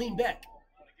did was lean back.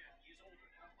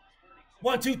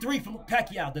 1, 2, 3 from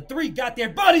Pacquiao. The 3 got there.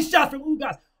 Body shot from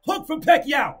Ugas. Hook from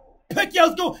Pacquiao.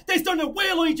 Pacquiao's going. They starting to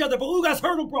wail on each other, but Ugas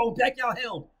hurt him, bro. Pacquiao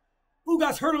held.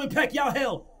 Ugas hurt him and Pacquiao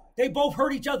held. They both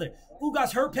hurt each other.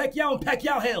 Ugas hurt Pacquiao and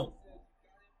Pacquiao held.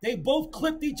 They both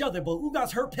clipped each other, but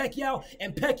Ugas hurt Pacquiao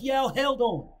and Pacquiao held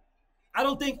on. I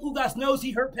don't think Ugas knows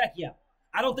he hurt Pacquiao.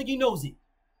 I don't think he knows it.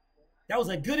 That was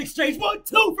a good exchange. 1,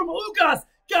 2 from Ugas.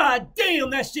 God damn,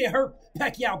 that shit hurt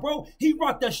Pacquiao, bro. He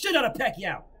rocked the shit out of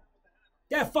Pacquiao.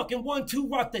 That fucking 1, 2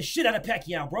 rocked the shit out of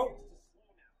Pacquiao, bro.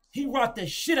 He rocked the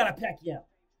shit out of Pacquiao.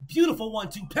 Beautiful 1,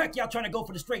 2. Pacquiao trying to go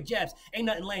for the straight jabs. Ain't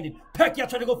nothing landed. Pacquiao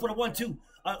trying to go for the 1, 2.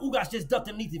 Ugas just ducked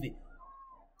underneath of it.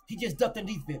 He just ducked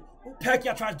underneath of it.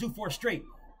 Pacquiao tries to do for a straight.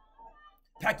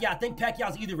 I think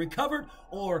Pacquiao's either recovered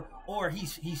or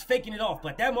he's faking it off.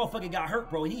 But that motherfucker got hurt,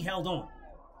 bro. He held on.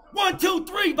 1, 2,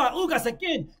 3 by Ugas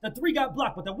again. The 3 got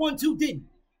blocked, but the 1, 2 didn't.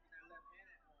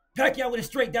 Pacquiao with a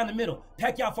straight down the middle.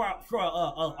 Pacquiao for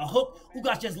a hook.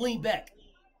 Ugas just leaned back.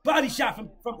 Body shot from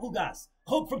Ugas.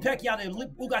 Hook from Pacquiao. Then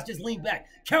Ugas just leaned back.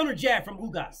 Counter jab from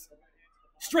Ugas.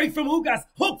 Straight from Ugas.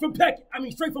 Hook from Pacquiao. I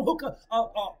mean, straight from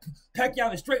Pacquiao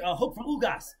and straight hook from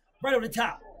Ugas. Right over the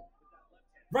top.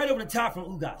 Right over the top from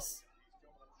Ugas.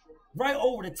 Right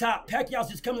over the top. Pacquiao's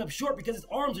just coming up short because his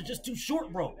arms are just too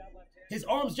short, bro. His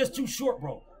arms just too short,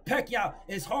 bro. Pacquiao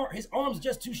is hard. His arms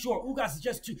just too short. Ugas is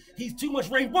just too. He's too much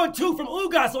range. 1, 2 from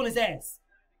Ugas on his ass.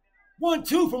 1,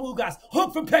 2 from Ugas.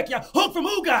 Hook from Pacquiao. Hook from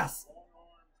Ugas.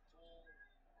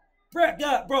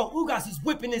 Bro, Ugas is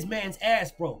whipping this man's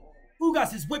ass, bro.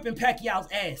 Ugas is whipping Pacquiao's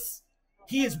ass.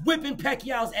 He is whipping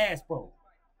Pacquiao's ass, bro.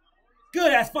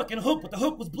 Good ass fucking hook, but the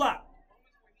hook was blocked.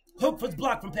 Hook was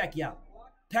blocked from Pacquiao.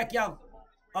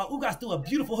 Ugas threw a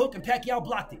beautiful hook and Pacquiao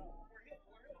blocked it.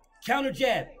 Counter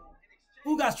jab.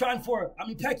 Pacquiao tried for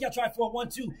a 1,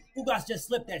 2. Ugas just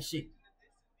slipped that shit.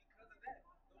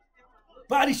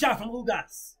 Body shot from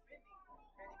Ugas.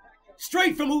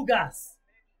 Straight from Ugas.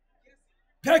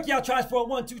 Pacquiao tries for a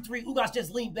 1, 2, 3. Ugas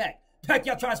just leaned back.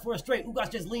 Pacquiao tries for a straight.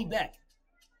 Ugas just leaned back.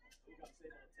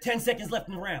 10 seconds left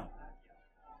in the round.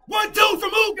 1, 2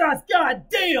 from Ugas. God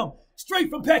damn. Straight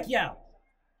from Pacquiao.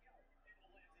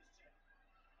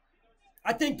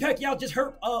 I think Pacquiao just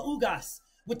hurt Ugas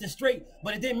with the straight,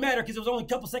 but it didn't matter because there was only a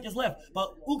couple seconds left.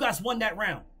 But Ugas won that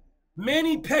round.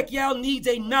 Manny Pacquiao needs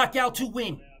a knockout to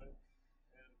win.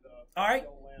 All right?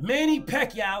 Manny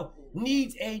Pacquiao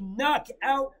needs a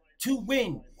knockout to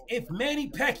win. If Manny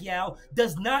Pacquiao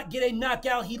does not get a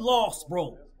knockout, he lost,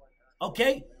 bro.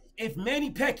 Okay? If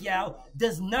Manny Pacquiao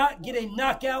does not get a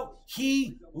knockout,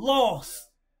 he lost.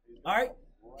 All right?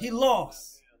 He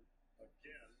lost.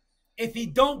 If he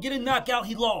don't get a knockout,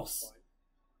 he lost.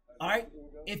 All right?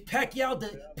 If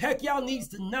Pacquiao needs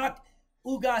to knock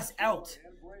Ugas out.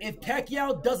 If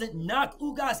Pacquiao doesn't knock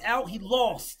Ugas out, he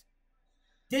lost.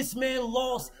 This man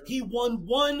lost. He won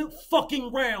 1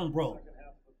 fucking round, bro.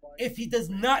 If he does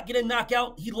not get a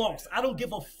knockout, he lost. I don't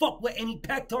give a fuck what any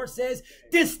Pactar says.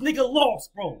 This nigga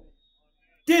lost, bro.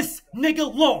 This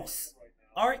nigga lost.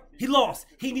 All right? He lost.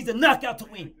 He needs a knockout to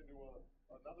win.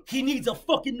 He needs a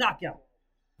fucking knockout.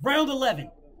 Round 11.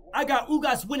 I got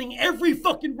Ugas winning every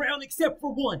fucking round except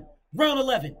for 1. Round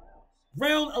 11.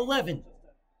 Round 11.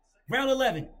 Round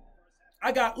 11.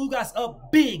 I got Ugas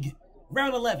up big.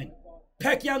 Round 11.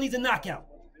 Pacquiao needs a knockout.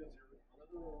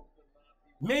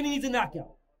 Manny needs a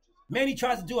knockout. Manny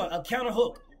tries to do a counter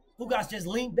hook. Ugas just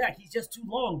leaned back. He's just too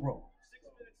long, bro.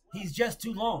 He's just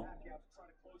too long.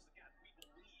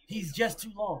 He's just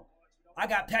too long. I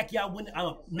got Pacquiao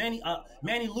winning.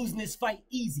 Manny losing this fight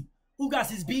easy.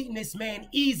 Ugas is beating this man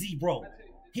easy, bro.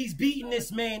 He's beating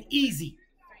this man easy.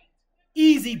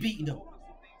 Easy beating him.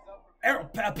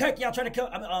 Pacquiao trying to come.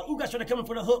 Ugas trying to come in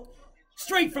for the hook.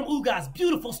 Straight from Ugas.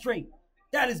 Beautiful straight.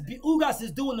 That is, Ugas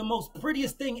is doing the most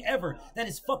prettiest thing ever. That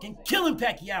is fucking killing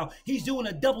Pacquiao. He's doing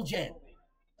a double jab.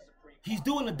 He's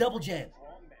doing a double jab.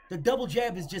 The double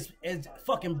jab is just as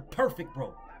fucking perfect,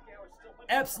 bro.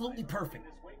 Absolutely perfect.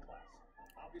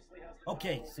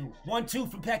 Okay, so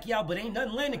 1-2 from Pacquiao, but ain't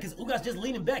nothing landing because Ugas just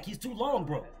leaning back. He's too long,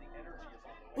 bro.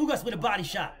 Ugas with a body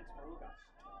shot.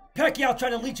 Pacquiao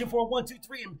trying to leech him for a 1-2-3,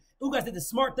 and Ugas did the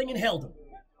smart thing and held him.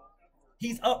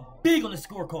 He's up big on the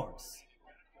scorecards.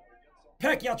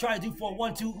 Pacquiao tried to do for a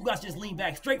 1-2. Ugas just leaned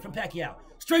back straight from Pacquiao.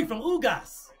 Straight from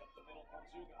Ugas.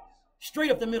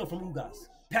 Straight up the middle from Ugas.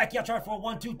 Pacquiao tried for a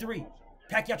 1-2-3.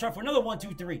 Pacquiao tried for another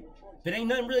 1-2-3. But ain't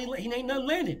nothing really, he ain't nothing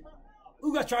landing.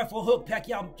 Ugas tried for a hook.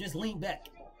 Pacquiao just leaned back.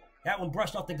 That one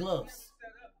brushed off the gloves.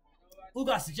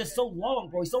 Ugas is just so long,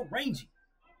 bro. He's so rangy.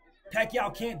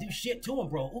 Pacquiao can't do shit to him,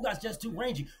 bro. Ugas just too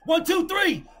rangy.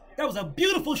 1-2-3. That was a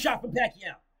beautiful shot from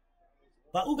Pacquiao.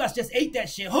 But Ugas just ate that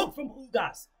shit. Hook from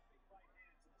Ugas.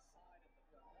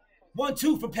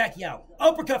 1-2 from Pacquiao.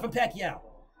 Uppercut from Pacquiao.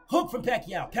 Hook from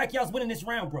Pacquiao. Pacquiao's winning this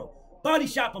round, bro. Body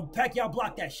shot from Pacquiao.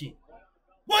 Blocked that shit.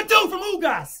 1-2 from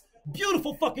Ugas.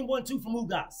 Beautiful fucking 1-2 from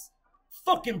Ugas.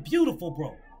 Fucking beautiful,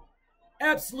 bro.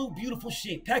 Absolute beautiful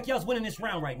shit. Pacquiao's winning this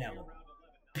round right now, bro.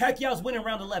 Pacquiao's winning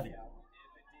round 11.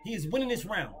 He is winning this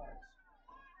round.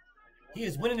 He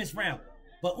is winning this round.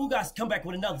 But Ugas come back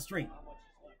with another straight.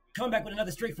 Come back with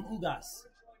another straight from Ugas.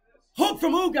 Hook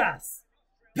from Ugas.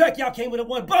 Pacquiao came with a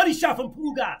one. Body shot from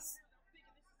Ugas.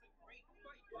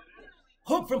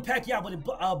 Hook from Pacquiao, but it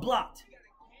blocked.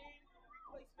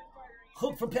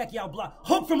 Hook from Pacquiao blocked.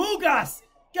 Hook from Ugas.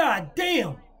 God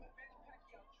damn.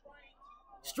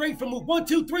 Straight from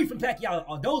 1-2-3 from Pacquiao.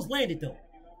 Oh, those landed though.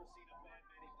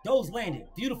 Those landed.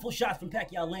 Beautiful shots from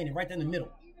Pacquiao landed right there in the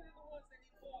middle.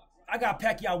 I got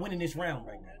Pacquiao winning this round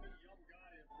right now.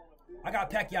 I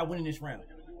got Pacquiao winning this round.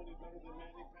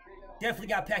 Definitely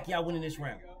got Pacquiao winning this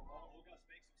round.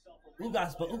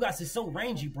 Ugas, but Ugas is so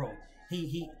rangy, bro.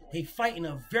 He fighting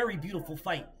a very beautiful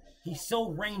fight. He's so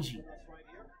rangy.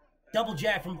 Double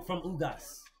jab from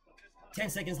Ugas. 10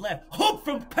 seconds left. Hook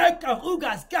from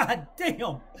Ugas. God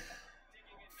damn.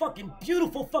 Fucking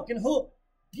beautiful fucking hook.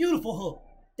 Beautiful hook.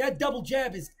 That double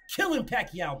jab is killing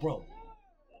Pacquiao, bro.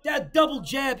 That double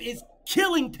jab is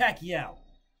killing Pacquiao.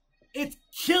 It's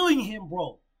killing him,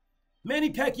 bro.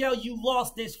 Manny Pacquiao, you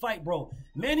lost this fight, bro.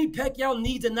 Manny Pacquiao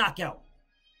needs a knockout.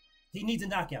 He needs a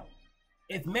knockout.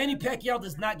 If Manny Pacquiao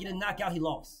does not get a knockout, he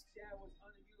lost.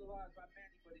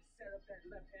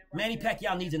 Manny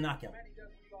Pacquiao needs a knockout.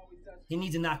 He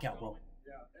needs a knockout, bro.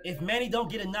 If Manny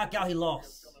don't get a knockout, he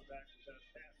lost.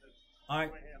 All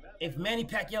right. If Manny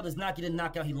Pacquiao does not get a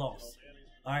knockout, he lost.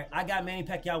 All right. I got Manny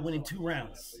Pacquiao winning 2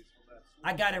 rounds.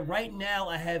 I got it right now.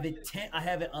 I have it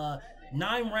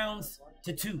 9 rounds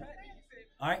to 2.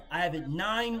 All right. I have it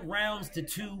 9 rounds to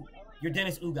 2. You're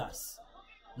Dennis Ugas.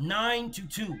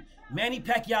 9-2. Manny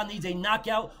Pacquiao needs a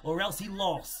knockout or else he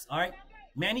lost. All right.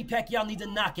 Manny Pacquiao needs a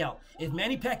knockout. If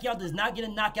Manny Pacquiao does not get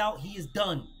a knockout, he is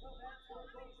done.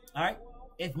 All right.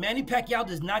 If Manny Pacquiao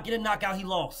does not get a knockout, he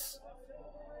lost.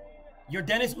 Your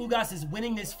Dennis Ugas is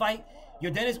winning this fight.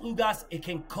 Your Dennis Ugas, it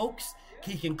can coax.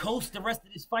 He can coast the rest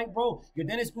of this fight, bro. Your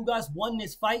Dennis Ugas won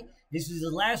this fight. This is the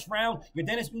last round. Your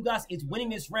Dennis Ugas is winning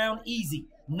this round easy.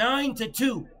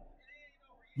 9-2.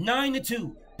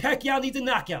 9-2. Pacquiao needs a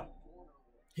knockout.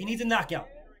 He needs a knockout.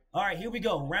 All right, here we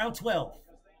go. Round 12.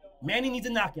 Manny needs a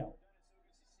knockout.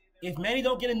 If Manny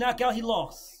don't get a knockout, he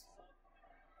lost.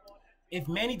 If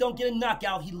Manny don't get a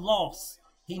knockout, he lost.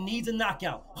 He needs a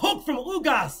knockout. Hook from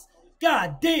Ugas.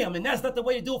 God damn, and that's not the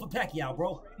way to do it for Pacquiao,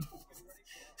 bro.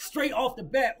 Straight off the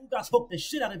bat, Ugas hooked the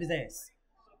shit out of his ass.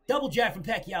 Double jab from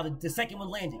Pacquiao, the second one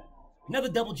landed. Another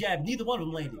double jab, neither one of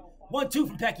them landed. 1-2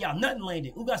 from Pacquiao, nothing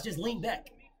landed. Ugas just leaned back.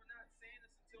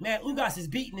 Man, Ugas is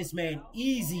beating this man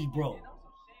easy, bro.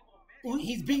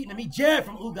 He's beating him. He jabbed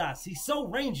from Ugas. He's so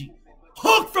rangy.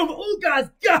 Hook from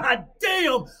Ugas. God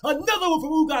damn. Another one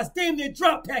from Ugas. Damn near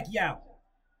dropped Pacquiao.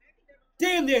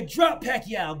 Damn near dropped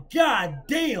Pacquiao. God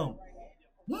damn.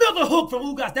 Another hook from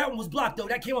Ugas. That one was blocked, though.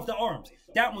 That came off the arms.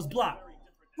 That one was blocked.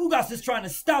 Ugas is trying to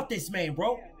stop this man,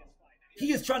 bro.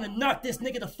 He is trying to knock this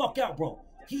nigga the fuck out, bro.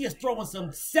 He is throwing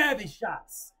some savage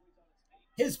shots.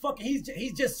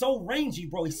 He's just so rangy,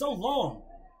 bro. He's so long.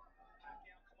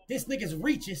 This nigga's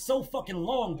reach is so fucking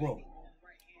long, bro.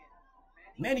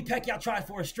 Manny Pacquiao tried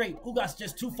for a straight. Ugas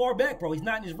just too far back, bro. He's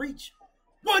not in his reach.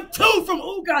 1-2 from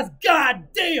Ugas. God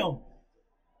damn.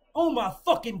 Oh my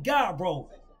fucking God, bro.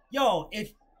 Yo,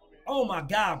 oh my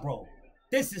God, bro.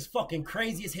 This is fucking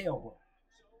crazy as hell,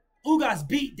 bro. Ugas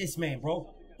beat this man,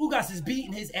 bro. Ugas is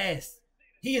beating his ass.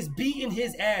 He is beating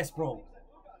his ass, bro.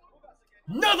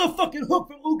 Another fucking hook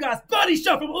from Ugas. Body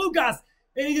shot from Ugas.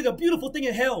 And he did a beautiful thing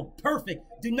in hell. Perfect.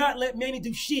 Do not let Manny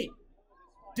do shit.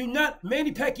 Do not.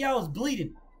 Manny Pacquiao is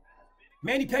bleeding.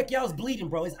 Manny Pacquiao is bleeding,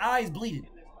 bro. His eye is bleeding.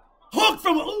 Hook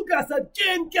from Ugas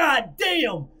again. God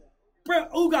damn. Bro,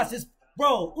 Ugas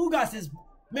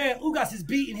is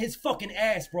beating his fucking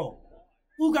ass, bro.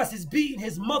 Ugas is beating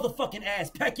his motherfucking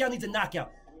ass. Pacquiao needs a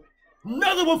knockout.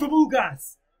 Another one from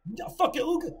Ugas. Fucking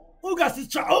Ugas is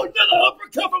trying. Oh, another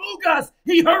uppercut from Ugas.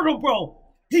 He hurt him, bro.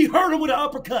 He hurt him with an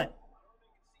uppercut.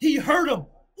 He hurt him.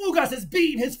 Ugas is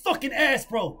beating his fucking ass,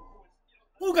 bro.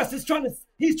 Ugas is trying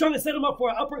to set him up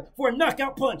for a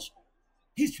knockout punch.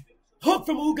 He's hooked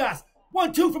from Ugas.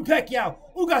 1-2 from Pacquiao.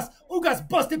 Ugas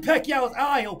busted Pacquiao's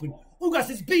eye open. Ugas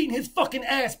is beating his fucking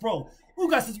ass, bro.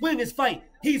 Ugas is winning this fight.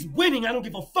 He's winning. I don't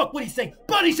give a fuck what he say.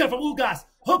 Body shot from Ugas.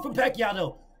 Hook from Pacquiao,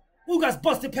 though. Ugas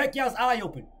busted Pacquiao's eye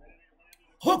open.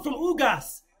 Hook from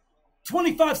Ugas.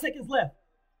 25 seconds left.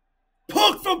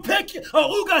 Hook from Pacquiao.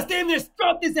 Oh, Ugas damn near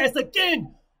dropped his ass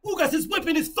again. Ugas is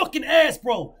whipping his fucking ass,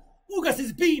 bro. Ugas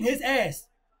is beating his ass.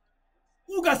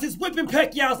 Ugas is whipping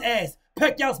Pacquiao's ass.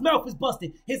 Pacquiao's mouth is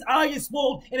busted. His eye is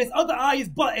swollen, and his other eye is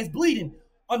bleeding.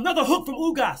 Another hook from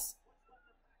Ugas.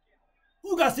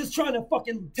 Ugas is trying to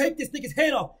fucking take this nigga's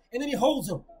head off, and then he holds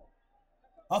him.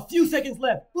 A few seconds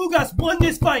left. Ugas won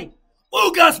this fight.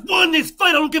 Ugas won this fight.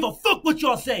 I don't give a fuck what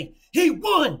y'all say. He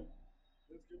won.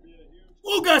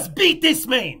 Ugas beat this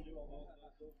man.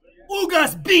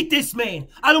 Ugas beat this man.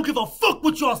 I don't give a fuck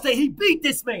what y'all say. He beat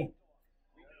this man.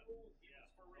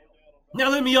 Now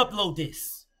let me upload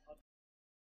this.